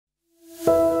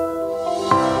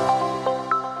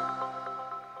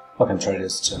Welcome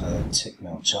traders to the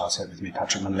Tickmill Chart Hit with me,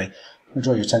 Patrick Munley. I'm going to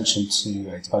draw your attention to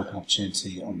a developing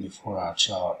opportunity on the 4-hour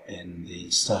chart in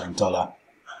the sterling dollar.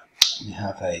 We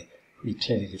have a pretty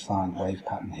clearly defined wave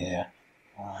pattern here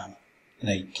in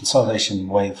a consolidation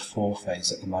wave 4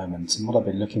 phase at the moment, and what I've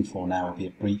been looking for now would be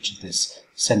a breach of this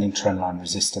ascending trendline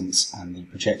resistance and the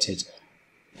projected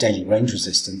daily range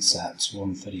resistance at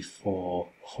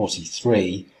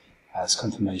 134.43 as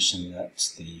confirmation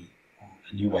that the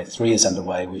new wave 3 is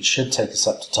underway, which should take us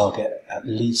up to target at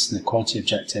least an equality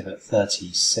objective at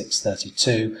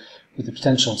 36.32, with the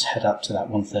potential to head up to that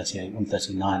 138,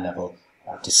 139 level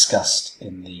discussed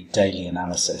in the daily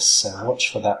analysis. So watch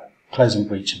for that closing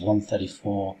breach of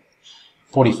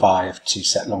 134.45 to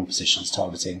set long positions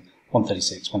targeting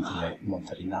 136, 138 and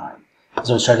 139. As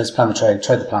always traders, plan the trade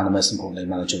the plan, and most importantly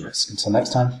manage your risk. Until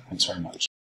next time, thanks very much.